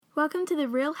Welcome to the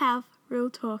Real Health, Real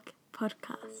Talk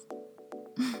podcast.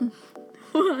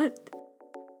 What?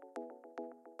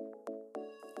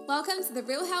 Welcome to the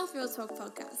Real Health, Real Talk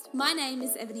podcast. My name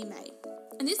is Ebony May.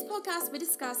 In this podcast, we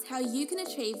discuss how you can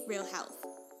achieve real health.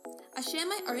 I share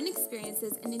my own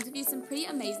experiences and interview some pretty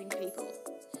amazing people.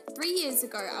 3 years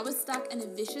ago, I was stuck in a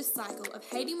vicious cycle of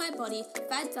hating my body,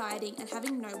 fad dieting, and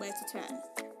having nowhere to turn.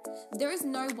 There is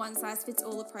no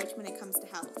one-size-fits-all approach when it comes to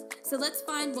health, so let's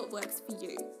find what works for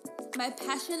you. My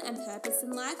passion and purpose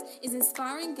in life is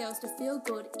inspiring girls to feel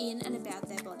good in and about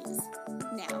their bodies.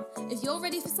 Now, if you're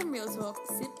ready for some real talk,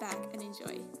 sit back and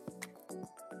enjoy.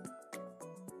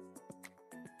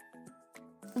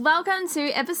 Welcome to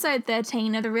episode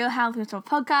 13 of the Real Health Real Talk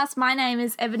podcast. My name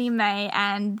is Ebony May,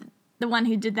 and the one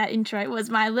who did that intro was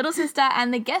my little sister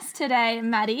and the guest today,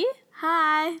 Maddie.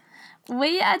 Hi.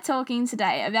 We are talking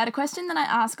today about a question that I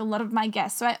ask a lot of my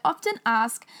guests. So I often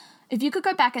ask, if you could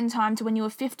go back in time to when you were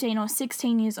 15 or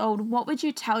 16 years old, what would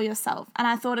you tell yourself? And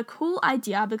I thought a cool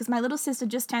idea, because my little sister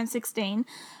just turned 16,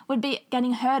 would be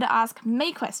getting her to ask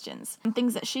me questions and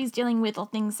things that she's dealing with or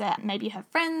things that maybe her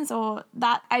friends or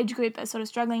that age group are sort of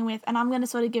struggling with. And I'm going to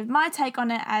sort of give my take on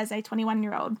it as a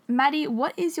 21-year-old. Maddie,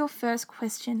 what is your first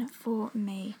question for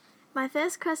me? My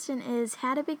first question is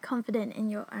how to be confident in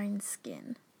your own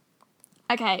skin.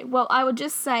 Okay, well, I would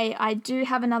just say I do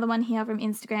have another one here from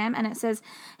Instagram, and it says,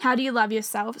 how do you love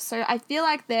yourself? So I feel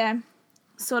like they're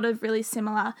sort of really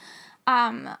similar.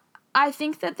 I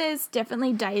think that there's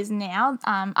definitely days now,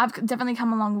 I've definitely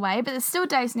come a long way, but there's still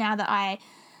days now that I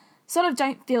sort of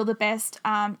don't feel the best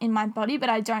in my body, but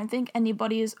I don't think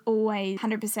anybody is always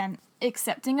 100%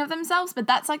 accepting of themselves, but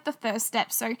that's like the first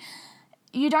step. So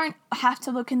you don't have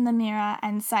to look in the mirror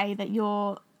and say that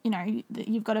that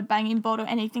you've got a banging bod or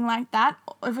anything like that.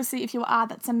 Obviously, if you are,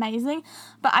 that's amazing.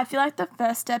 But I feel like the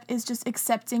first step is just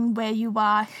accepting where you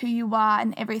are, who you are,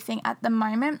 and everything at the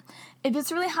moment. If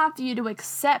it's really hard for you to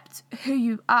accept who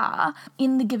you are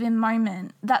in the given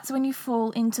moment, that's when you fall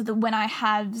into the when I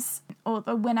haves or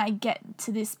the when I get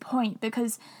to this point.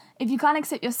 Because if you can't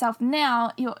accept yourself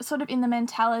now, you're sort of in the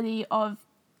mentality of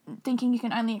thinking you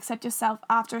can only accept yourself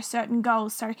after a certain goal.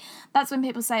 So that's when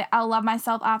people say, I'll love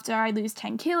myself after I lose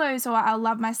 10 kilos, or I'll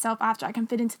love myself after I can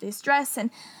fit into this dress.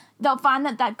 And they'll find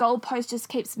that goalpost just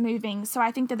keeps moving. So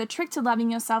I think that the trick to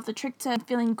loving yourself, the trick to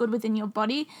feeling good within your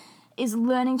body, is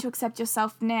learning to accept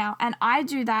yourself now. And I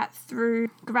do that through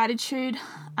gratitude,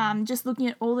 just looking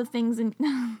at all the things and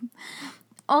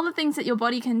all the things that your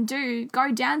body can do,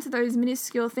 go down to those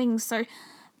minuscule things. So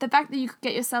the fact that you could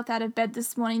get yourself out of bed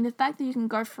this morning, the fact that you can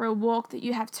go for a walk, that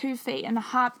you have 2 feet and a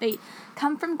heartbeat,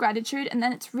 come from gratitude. And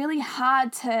then it's really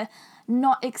hard to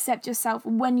not accept yourself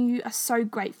when you are so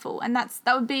grateful. And that's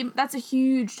a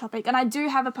huge topic. And I do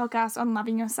have a podcast on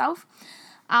loving yourself.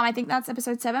 I think that's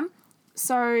episode 7.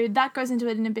 So that goes into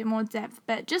it in a bit more depth,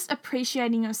 but just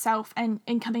appreciating yourself and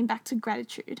coming back to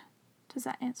gratitude. Does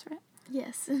that answer it?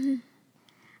 Yes.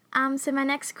 So my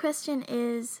next question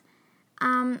is,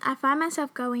 I find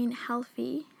myself going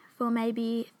healthy for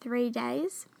maybe 3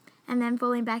 days and then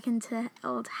falling back into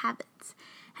old habits.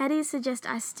 How do you suggest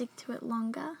I stick to it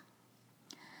longer?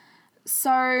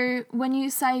 So when you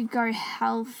say go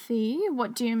healthy,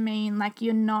 what do you mean? Like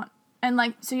you're not, and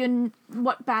like, so you're,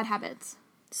 what bad habits?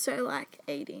 So like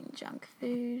eating junk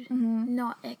food,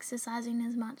 not exercising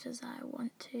as much as I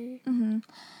want to. Mm-hmm.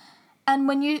 And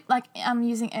when you, like, I'm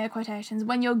using air quotations,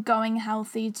 when you're going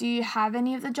healthy, do you have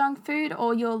any of the junk food,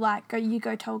 or you're like,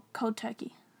 cold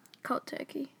turkey? Cold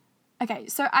turkey. Okay,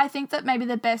 so I think that maybe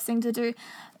the best thing to do,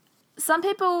 some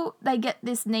people, they get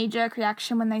this knee-jerk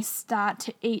reaction when they start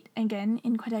to eat, again,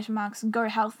 in quotation marks, go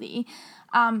healthy,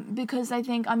 because they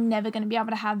think, I'm never going to be able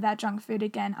to have that junk food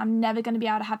again. I'm never going to be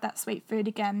able to have that sweet food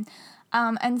again.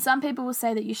 And some people will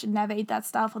say that you should never eat that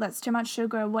stuff, or that's too much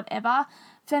sugar or whatever.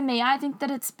 For me, I think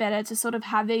that it's better to sort of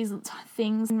have these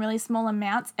things in really small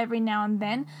amounts every now and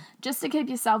then, just to keep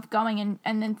yourself going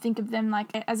and then think of them like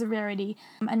as a rarity,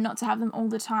 and not to have them all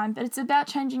the time. But it's about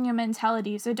changing your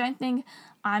mentality. So don't think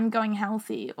I'm going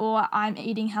healthy or I'm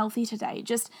eating healthy today.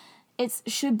 Just it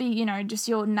should be, just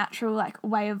your natural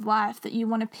way of life that you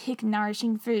want to pick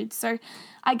nourishing food. So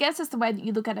I guess it's the way that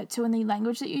you look at it too, in the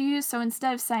language that you use. So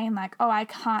instead of saying oh, I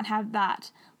can't have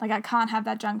that, I can't have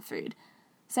that junk food,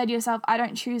 say to yourself, I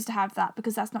don't choose to have that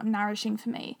because that's not nourishing for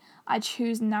me. I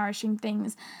choose nourishing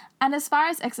things. And as far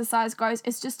as exercise goes,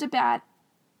 it's just about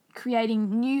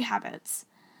creating new habits.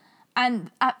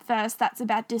 And at first, that's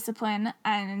about discipline,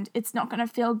 and it's not going to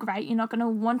feel great. You're not going to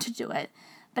want to do it,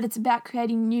 but it's about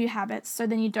creating new habits so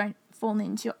then you don't fall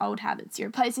into your old habits. You're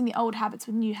replacing the old habits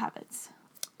with new habits.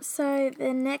 So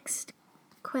the next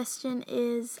question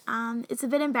is, it's a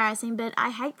bit embarrassing, but I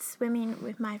hate swimming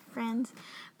with my friends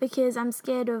because I'm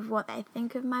scared of what they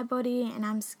think of my body and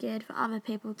I'm scared for other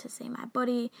people to see my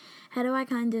body. How do I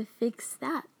kind of fix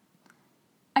that?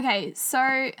 Okay,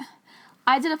 so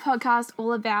I did a podcast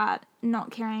all about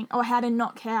not caring, or how to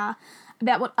not care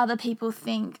about what other people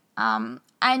think. And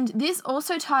this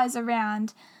also ties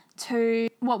around to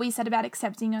what we said about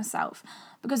accepting yourself.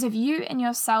 Because if you and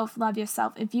yourself love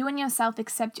yourself, if you and yourself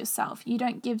accept yourself, you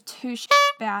don't give two shits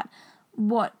about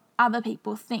what other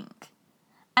people think.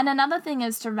 And another thing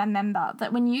is to remember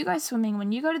that when you go swimming,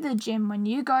 when you go to the gym, when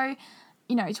you go,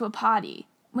 to a party,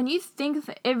 when you think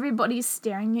that everybody's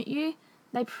staring at you,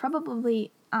 they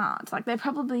probably aren't. Like, they're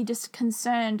probably just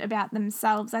concerned about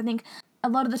themselves. I think a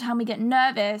lot of the time we get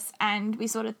nervous and we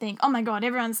sort of think, oh my God,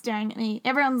 everyone's staring at me,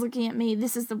 everyone's looking at me,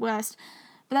 this is the worst.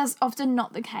 But that's often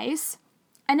not the case.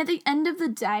 And at the end of the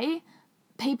day,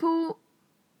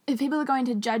 if people are going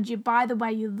to judge you by the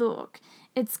way you look,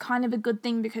 it's kind of a good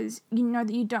thing because you know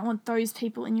that you don't want those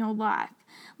people in your life.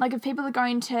 Like, if people are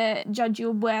going to judge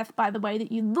your worth by the way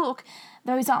that you look,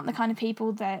 those aren't the kind of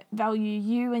people that value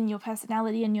you and your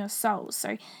personality and your soul.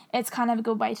 So it's kind of a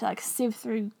good way to sift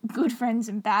through good friends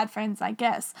and bad friends, I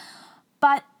guess.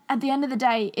 But at the end of the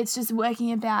day, it's just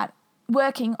working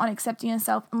on accepting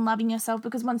yourself and loving yourself,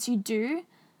 because once you do,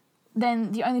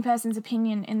 then the only person's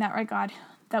opinion in that regard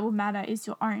that will matter is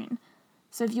your own.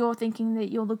 So if you're thinking that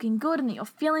you're looking good and that you're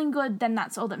feeling good, then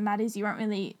that's all that matters. You won't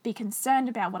really be concerned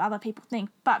about what other people think.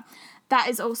 But that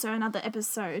is also another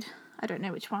episode. I don't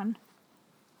know which one.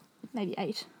 Maybe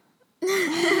 8.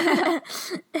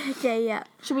 Okay, yeah.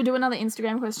 Should we do another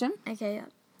Instagram question? Okay, yeah.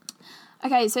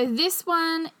 Okay, so this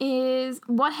one is,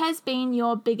 what has been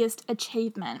your biggest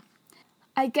achievement?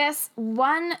 I guess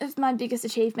one of my biggest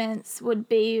achievements would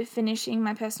be finishing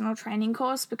my personal training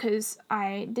course, because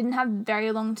I didn't have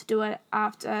very long to do it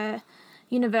after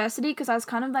university, because I was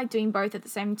kind of doing both at the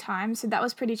same time. So that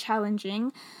was pretty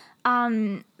challenging.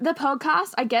 The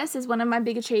podcast, I guess, is one of my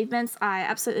big achievements. I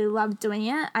absolutely love doing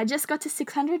it. I just got to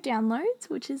 600 downloads,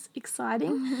 which is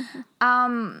exciting.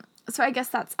 So I guess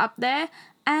that's up there.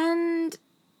 And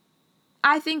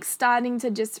I think starting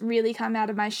to just really come out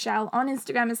of my shell on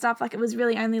Instagram and stuff, it was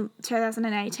really only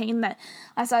 2018 that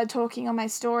I started talking on my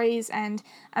stories and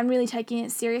I'm really taking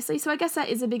it seriously. So I guess that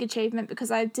is a big achievement,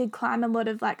 because I did climb a lot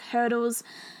of hurdles.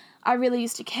 I really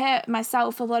used to care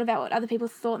myself a lot about what other people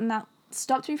thought, and that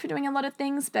stopped me from doing a lot of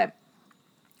things. But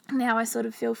now I sort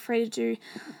of feel free to do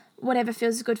whatever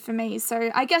feels good for me.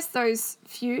 So I guess those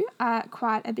few are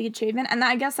quite a big achievement. And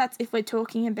I guess that's if we're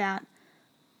talking about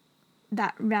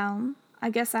that realm. I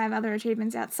guess I have other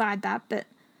achievements outside that, but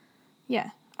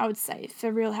yeah, I would say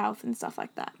for real health and stuff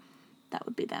like that, that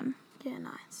would be them. Yeah,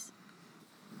 nice.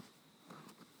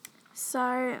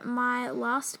 So my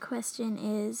last question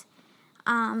is,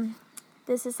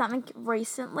 this is something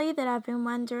recently that I've been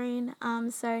wondering.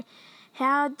 So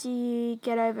how do you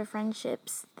get over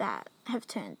friendships that have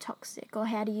turned toxic, or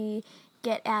how do you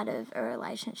get out of a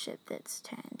relationship that's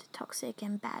turned toxic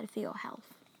and bad for your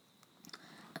health?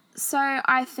 So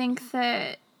I think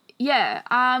that,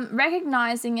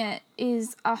 recognizing it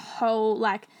is a whole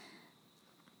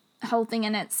thing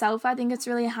in itself. I think it's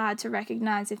really hard to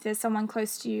recognize if there's someone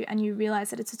close to you and you realize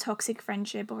that it's a toxic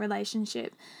friendship or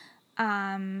relationship.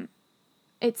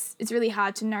 It's really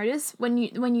hard to notice. When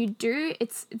you do,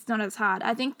 it's not as hard.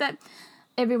 I think that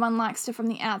everyone likes to, from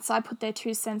the outside, put their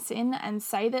 2 cents in and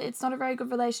say that it's not a very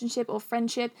good relationship or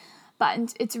friendship.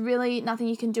 But it's really nothing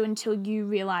you can do until you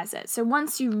realize it. So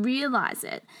once you realize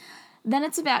it, then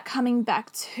it's about coming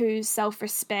back to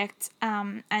self-respect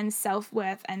and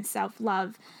self-worth and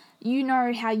self-love. You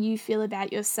know how you feel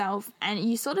about yourself, and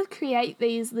you sort of create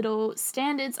these little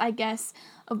standards, I guess,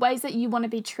 of ways that you want to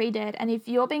be treated. And if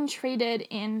you're being treated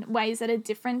in ways that are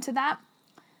different to that,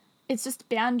 it's just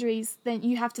boundaries. Then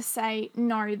you have to say,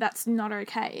 no, that's not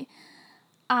okay.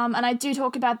 And I do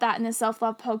talk about that in the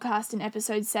Self-Love podcast in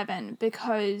episode 7,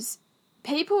 because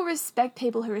people respect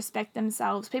people who respect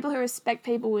themselves, people who respect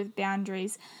people with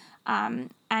boundaries.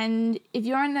 And if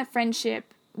you're in a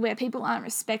friendship where people aren't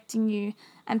respecting you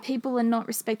and people are not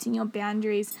respecting your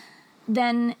boundaries,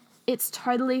 then it's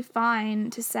totally fine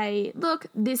to say, look,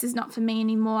 this is not for me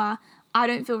anymore. I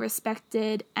don't feel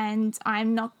respected, and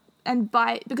I'm not. And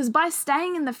by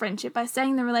staying in the friendship, by staying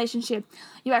in the relationship,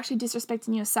 you're actually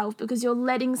disrespecting yourself, because you're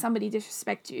letting somebody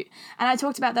disrespect you. And I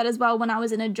talked about that as well when I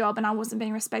was in a job and I wasn't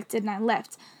being respected and I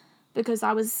left because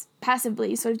I was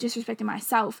passively sort of disrespecting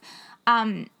myself.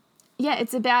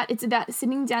 It's about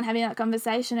sitting down, having that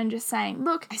conversation and just saying,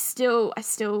 look, I still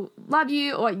love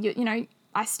you, or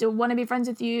I still want to be friends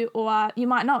with you, or you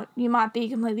might not. You might be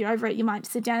completely over it. You might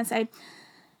sit down and say,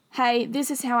 hey, this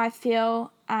is how I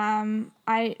feel.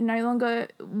 I no longer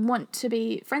want to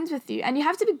be friends with you. And you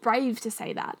have to be brave to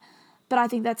say that. But I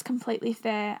think that's completely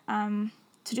fair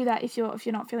to do that if you're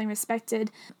not feeling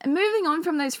respected. And moving on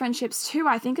from those friendships too,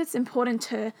 I think it's important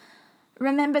to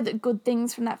remember the good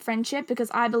things from that friendship, because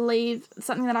I believe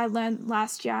something that I learned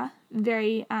last year,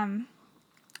 the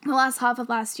last half of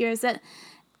last year, is that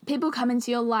people come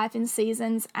into your life in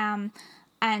seasons and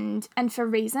for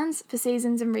reasons, for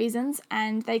seasons and reasons,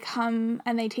 and they come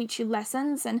and they teach you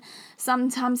lessons. And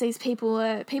sometimes these people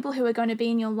are people who are going to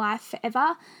be in your life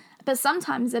forever, but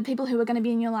sometimes they're people who are going to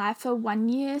be in your life for 1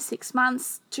 year, 6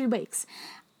 months, 2 weeks,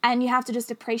 and you have to just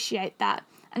appreciate that.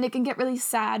 And it can get really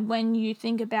sad when you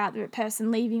think about the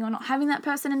person leaving or not having that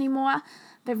person anymore,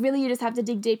 but really you just have to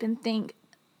dig deep and think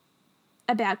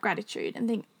about gratitude and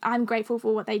think, I'm grateful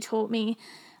for what they taught me.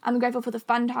 I'm grateful for the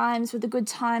fun times, for the good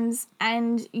times,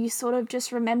 and you sort of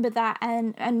just remember that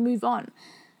and move on.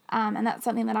 And that's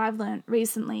something that I've learned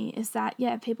recently, is that,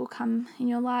 yeah, people come in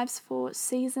your lives for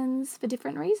seasons, for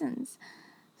different reasons.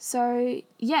 So,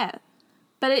 yeah,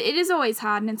 but it is always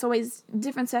hard and it's always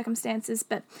different circumstances,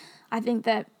 but I think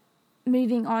that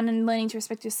moving on and learning to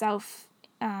respect yourself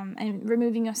and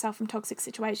removing yourself from toxic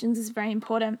situations is very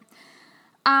important.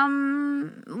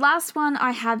 Last one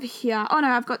I have here. Oh no,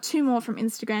 I've got 2 more from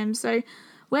Instagram. So,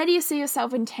 where do you see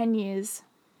yourself in 10 years?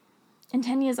 In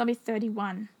 10 years, I'll be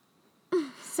 31.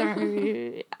 So,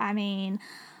 I mean,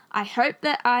 I hope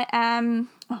that I am,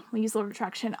 we'll use law of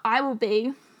attraction, I will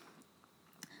be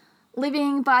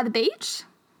living by the beach.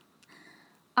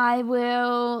 I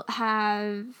will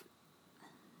have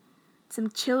some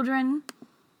children,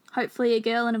 hopefully a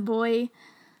girl and a boy.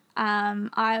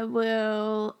 I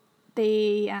will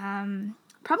be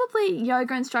probably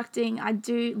yoga instructing. I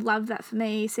do love that for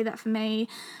me, see that for me.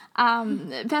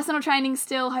 Personal training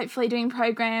still, hopefully doing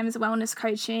programs, wellness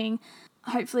coaching.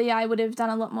 Hopefully I would have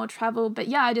done a lot more travel. But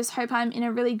yeah, I just hope I'm in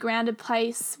a really grounded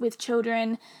place with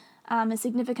children. A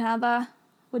significant other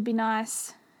would be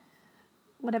nice,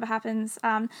 whatever happens.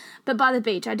 But by the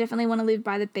beach, I definitely want to live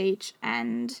by the beach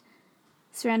and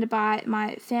surrounded by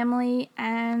my family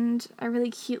and a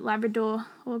really cute Labrador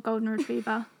or golden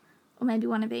retriever, or maybe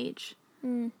one of each.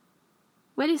 Where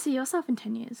do you see yourself in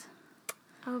 10 years?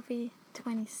 I'll be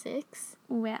 26.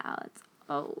 Wow, it's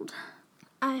old.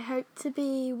 I hope to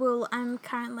be, I'm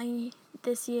currently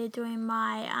this year doing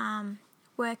my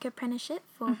work apprenticeship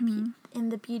for in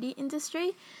the beauty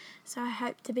industry. So I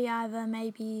hope to be either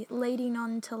maybe leading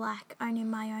on to like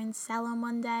owning my own salon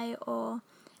one day, or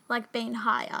like being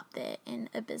high up there in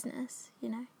a business,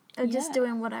 or just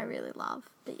doing what I really love.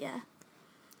 But yeah.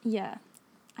 Yeah,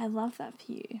 I love that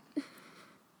for you.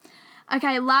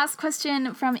 Okay, last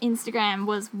question from Instagram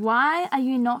was, why are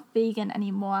you not vegan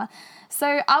anymore?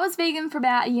 So I was vegan for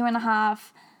about 1.5 years,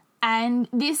 and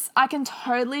I can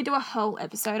totally do a whole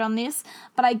episode on this,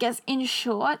 but I guess in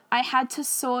short, I had to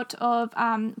sort of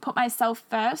put myself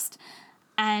first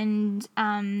and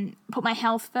put my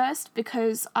health first,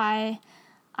 because I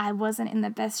wasn't in the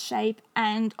best shape,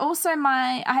 and also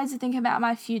I had to think about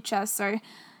my future. So,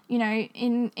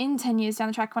 in 10 years down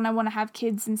the track, when I want to have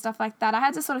kids and stuff like that, I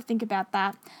had to sort of think about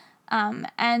that.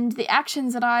 And the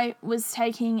actions that I was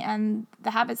taking and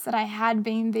the habits that I had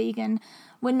being vegan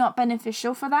were not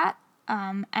beneficial for that.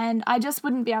 And I just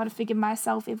wouldn't be able to forgive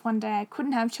myself if one day I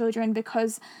couldn't have children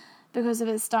because of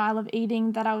a style of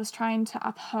eating that I was trying to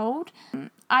uphold.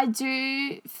 I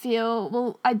did feel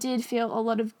a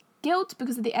lot of guilt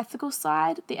because of the ethical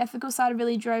side. The ethical side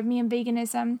really drove me in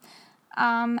veganism.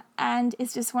 And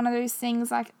it's just one of those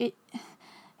things, like, it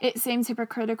seems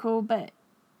hypocritical, but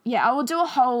yeah, I will do a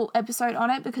whole episode on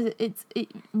it because it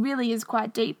really is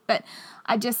quite deep, but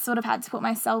I just sort of had to put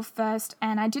myself first,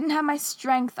 and I didn't have my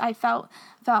strength. I felt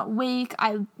weak.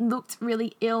 I looked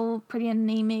really ill, pretty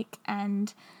anemic,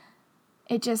 and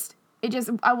I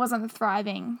wasn't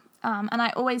thriving. And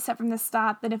I always said from the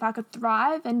start that if I could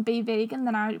thrive and be vegan,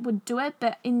 then I would do it.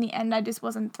 But in the end, I just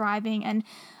wasn't thriving, and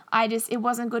it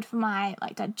wasn't good for my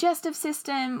digestive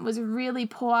system. It was really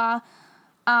poor.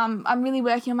 I'm really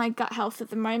working on my gut health at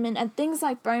the moment, and things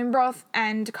like bone broth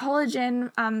and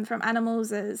collagen from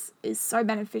animals is so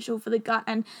beneficial for the gut.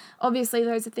 And obviously,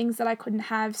 those are things that I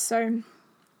couldn't have. So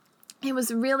it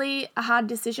was really a hard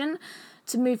decision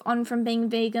to move on from being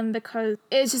vegan, because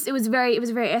it was very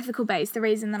ethical based, the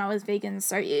reason that I was vegan.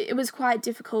 So it was quite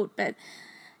difficult, but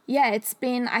yeah, it's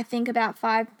been, I think, about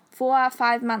 4 or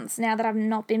 5 months now that I've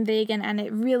not been vegan, and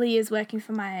it really is working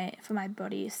for my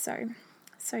body.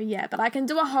 So yeah, but I can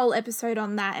do a whole episode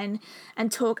on that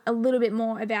and talk a little bit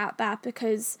more about that,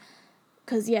 because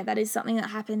yeah, that is something that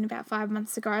happened about 5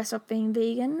 months ago. I stopped being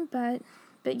vegan, but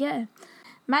yeah.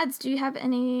 Mads, do you have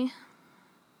any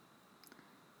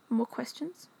more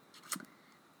questions?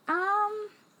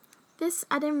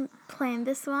 I didn't plan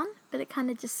this one, but it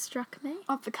kind of just struck me.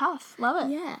 Off the cuff. Love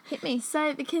it. Yeah. Hit me.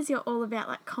 So, because you're all about,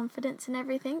 like, confidence and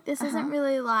everything, this isn't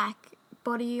really, like,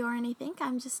 body or anything.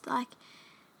 I'm just, like,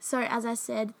 so as I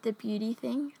said, the beauty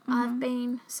thing. I've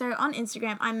been, so on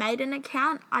Instagram, I made an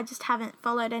account. I just haven't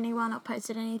followed anyone or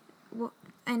posted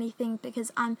anything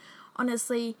because I'm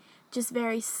honestly just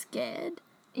very scared.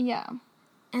 Yeah.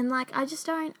 And, like, I just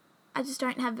don't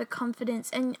have the confidence,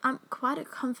 and I'm quite a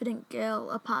confident girl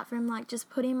apart from, like, just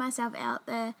putting myself out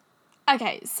there.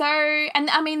 Okay, so, and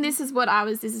I mean, this is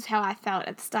how I felt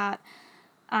at the start,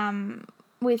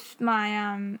 with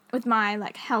my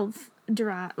like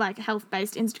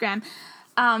health-based Instagram,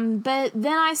 but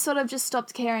then I sort of just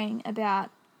stopped caring about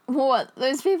what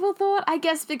those people thought, I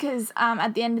guess, because,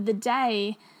 at the end of the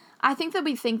day, I think that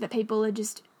we think that people are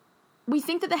just, we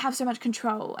think that they have so much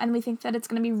control, and we think that it's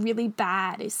going to be really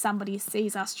bad if somebody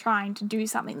sees us trying to do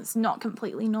something that's not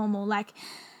completely normal, like,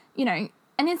 you know,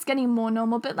 and it's getting more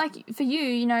normal, but, like, for you,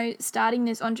 you know, starting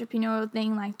this entrepreneurial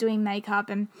thing, like doing makeup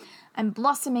and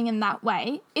blossoming in that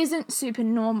way isn't super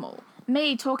normal.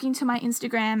 Me talking to my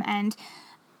Instagram and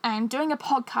doing a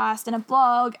podcast and a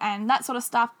blog and that sort of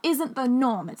stuff isn't the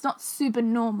norm. It's not super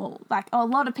normal. Like, a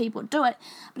lot of people do it,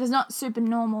 but it's not super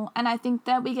normal. And I think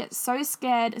that we get so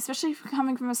scared, especially if we're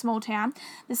coming from a small town,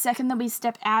 the second that we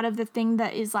step out of the thing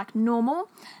that is, like, normal,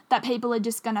 that people are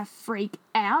just going to freak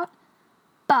out.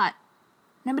 But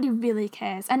nobody really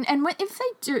cares. And if they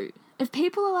do, if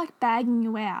people are, like, bagging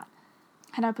you out,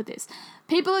 how do I put this?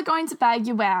 People are going to bag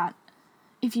you out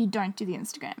if you don't do the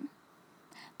Instagram.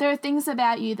 There are things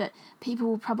about you that people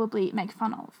will probably make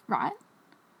fun of, right?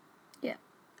 Yeah.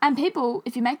 And people,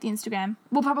 if you make the Instagram,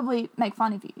 will probably make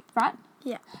fun of you, right?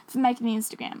 Yeah. For making the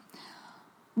Instagram.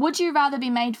 Would you rather be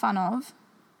made fun of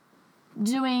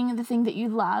doing the thing that you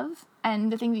love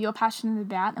and the thing that you're passionate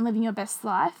about and living your best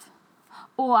life,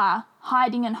 or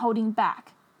hiding and holding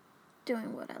back?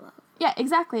 Doing what I love. Yeah,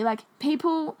 exactly. Like,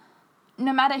 people,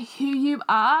 no matter who you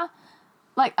are,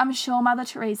 like, I'm sure Mother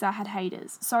Teresa had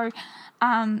haters. So, she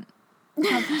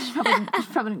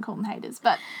probably didn't call them haters,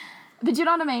 but do you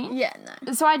know what I mean? Yeah,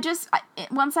 no. So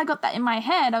once I got that in my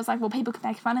head, I was like, well, people can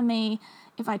make fun of me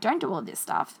if I don't do all this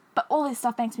stuff, but all this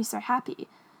stuff makes me so happy.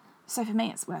 So for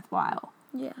me, it's worthwhile.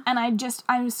 Yeah. And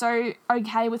I'm so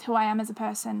okay with who I am as a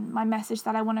person, my message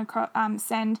that I want to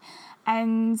send,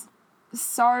 and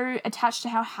so attached to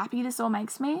how happy this all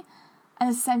makes me. And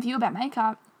it's the same for you about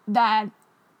makeup, that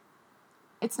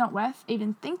it's not worth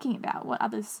even thinking about what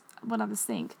others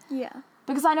think. Yeah.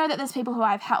 Because I know that there's people who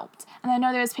I've helped, and I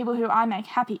know there's people who I make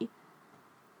happy.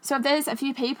 So if there's a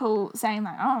few people saying,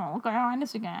 like, oh, look at our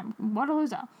Instagram, what a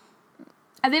loser.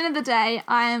 At the end of the day,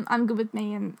 I'm good with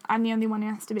me, and I'm the only one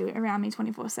who has to be around me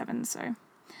 24/7, so.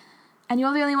 And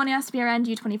you're the only one who has to be around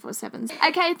you 24/7.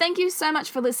 Okay, thank you so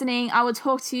much for listening. I will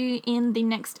talk to you in the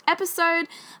next episode.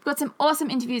 I've got some awesome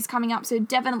interviews coming up, so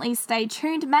definitely stay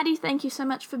tuned. Maddie, thank you so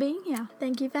much for being here.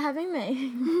 Thank you for having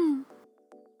me.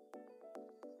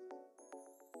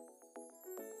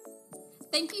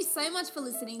 Thank you so much for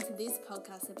listening to this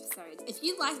podcast episode. If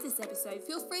you liked this episode,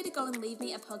 feel free to go and leave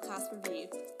me a podcast review.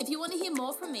 If you want to hear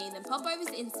more from me, then pop over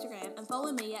to Instagram and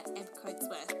follow me at Eb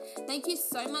Coatesworth. Thank you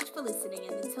so much for listening,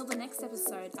 and until the next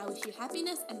episode, I wish you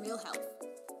happiness and real health.